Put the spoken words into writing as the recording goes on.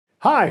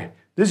Hi,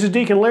 this is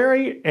Deacon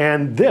Larry,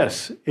 and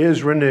this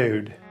is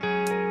Renewed.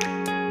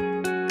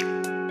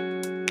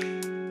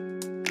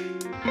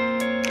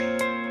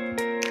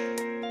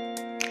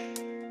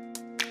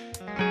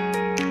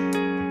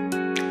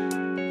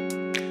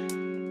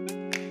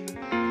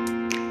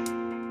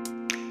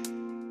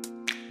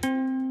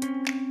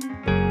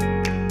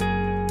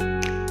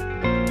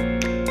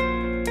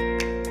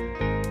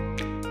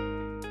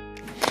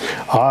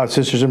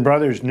 Sisters and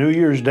brothers, New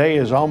Year's Day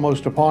is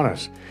almost upon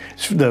us.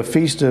 It's the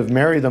feast of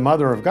Mary, the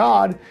Mother of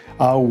God,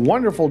 a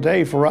wonderful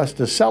day for us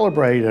to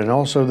celebrate, and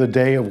also the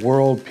day of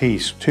world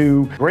peace.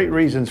 Two great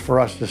reasons for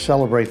us to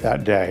celebrate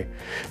that day.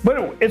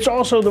 But it's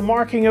also the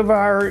marking of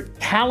our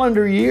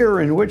calendar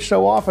year, in which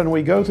so often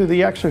we go through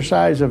the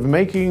exercise of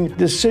making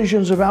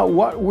decisions about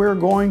what we're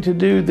going to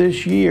do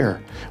this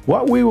year,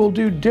 what we will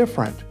do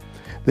different,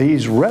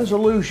 these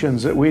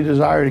resolutions that we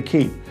desire to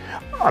keep.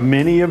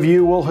 Many of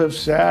you will have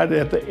said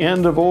at the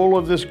end of all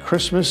of this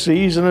Christmas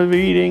season of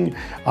eating,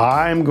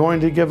 I'm going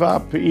to give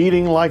up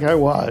eating like I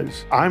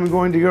was. I'm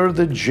going to go to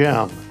the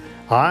gym.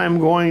 I'm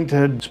going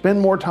to spend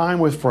more time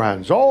with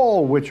friends,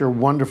 all which are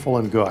wonderful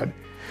and good.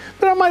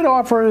 But I might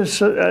offer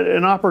us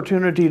an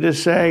opportunity to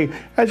say,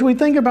 as we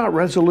think about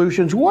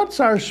resolutions, what's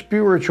our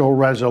spiritual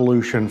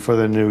resolution for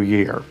the new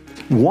year?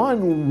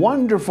 One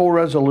wonderful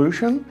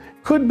resolution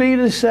could be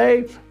to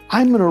say,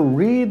 I'm going to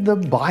read the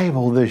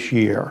Bible this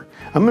year.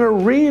 I'm going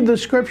to read the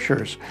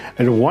scriptures.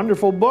 It's a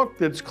wonderful book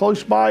that's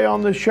close by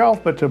on the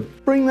shelf, but to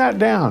bring that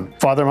down,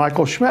 Father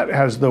Michael Schmidt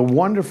has the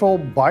wonderful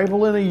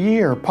Bible in a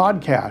Year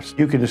podcast.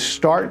 You can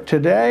start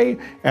today,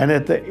 and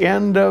at the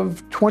end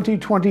of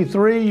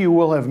 2023, you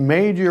will have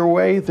made your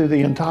way through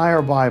the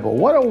entire Bible.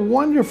 What a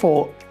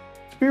wonderful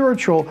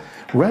spiritual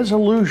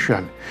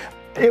resolution.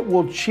 It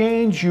will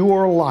change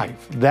your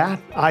life.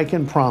 That I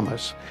can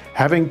promise.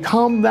 Having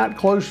come that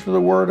close to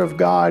the Word of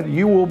God,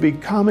 you will be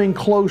coming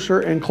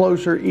closer and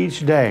closer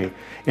each day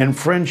in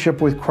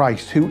friendship with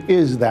Christ, who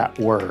is that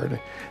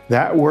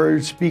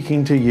Word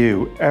speaking to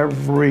you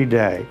every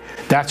day.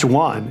 That's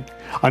one.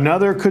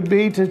 Another could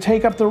be to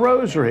take up the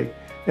rosary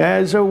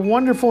as a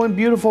wonderful and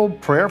beautiful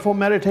prayerful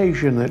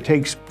meditation that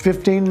takes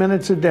 15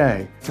 minutes a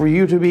day for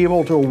you to be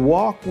able to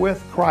walk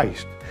with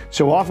Christ.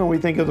 So often we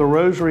think of the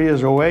rosary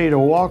as a way to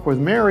walk with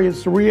Mary.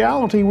 It's the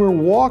reality we're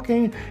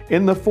walking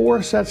in the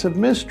four sets of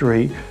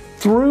mystery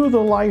through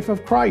the life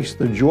of Christ,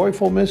 the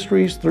joyful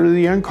mysteries through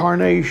the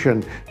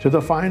incarnation to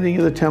the finding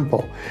of the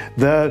temple,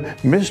 the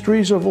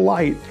mysteries of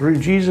light through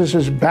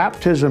Jesus'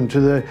 baptism to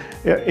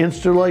the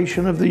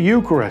installation of the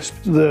Eucharist,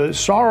 the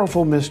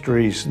sorrowful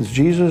mysteries,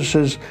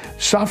 Jesus'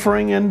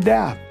 suffering and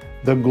death,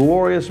 the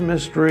glorious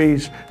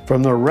mysteries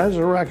from the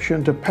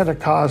resurrection to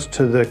Pentecost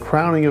to the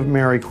crowning of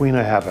Mary, Queen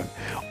of Heaven.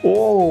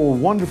 All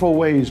wonderful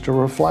ways to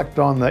reflect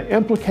on the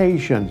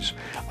implications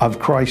of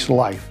Christ's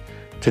life.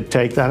 To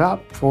take that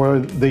up for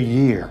the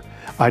year,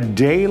 a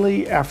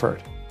daily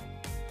effort.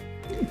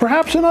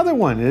 Perhaps another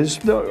one is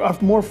a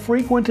more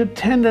frequent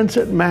attendance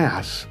at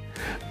Mass.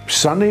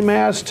 Sunday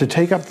Mass, to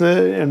take up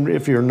and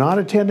if you're not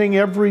attending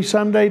every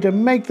Sunday, to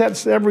make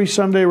that every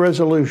Sunday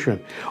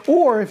resolution.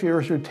 Or if you're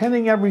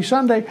attending every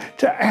Sunday,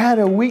 to add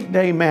a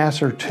weekday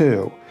Mass or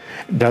two.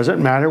 It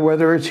doesn't matter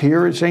whether it's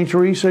here at St.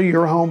 Teresa,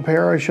 your home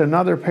parish,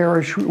 another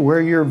parish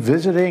where you're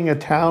visiting, a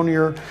town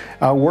you're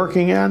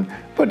working in,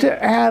 but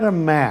to add a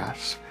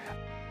Mass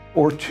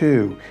or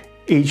two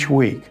each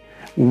week.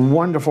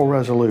 Wonderful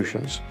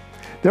resolutions.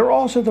 There are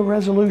also the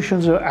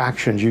resolutions of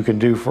actions you can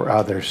do for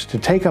others, to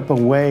take up a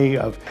way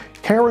of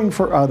caring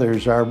for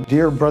others, our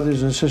dear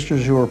brothers and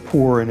sisters who are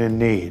poor and in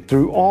need,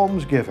 through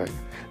almsgiving.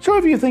 So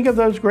if you think of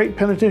those great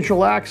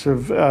penitential acts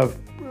of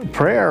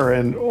prayer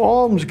and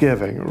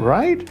almsgiving,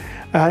 right?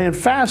 And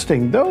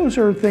fasting, those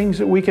are things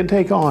that we can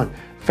take on.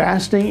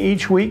 Fasting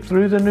each week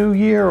through the new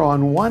year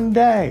on one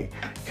day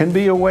can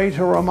be a way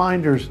to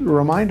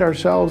remind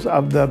ourselves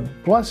of the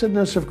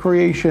blessedness of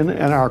creation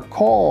and our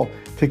call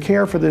to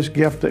care for this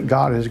gift that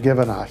God has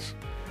given us.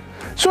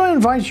 So I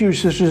invite you,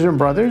 sisters and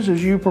brothers,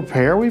 as you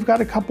prepare, we've got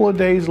a couple of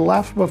days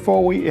left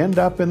before we end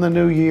up in the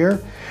new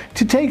year,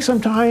 to take some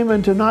time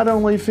and to not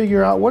only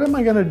figure out what am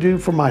I going to do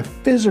for my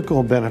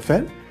physical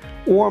benefit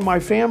or my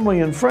family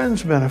and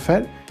friends'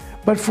 benefit,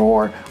 but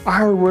for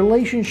our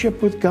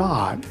relationship with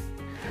God.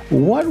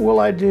 What will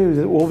I do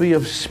that will be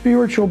of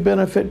spiritual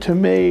benefit to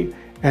me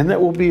and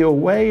that will be a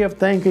way of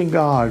thanking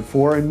God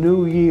for a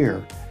new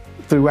year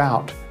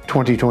throughout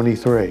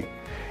 2023?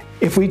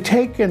 If we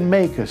take and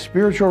make a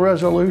spiritual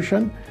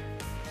resolution,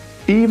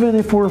 even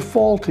if we're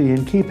faulty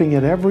in keeping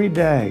it every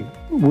day,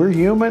 we're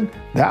human,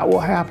 that will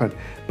happen.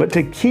 But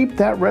to keep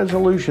that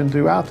resolution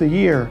throughout the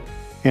year,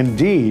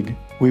 indeed,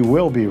 we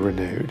will be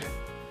renewed.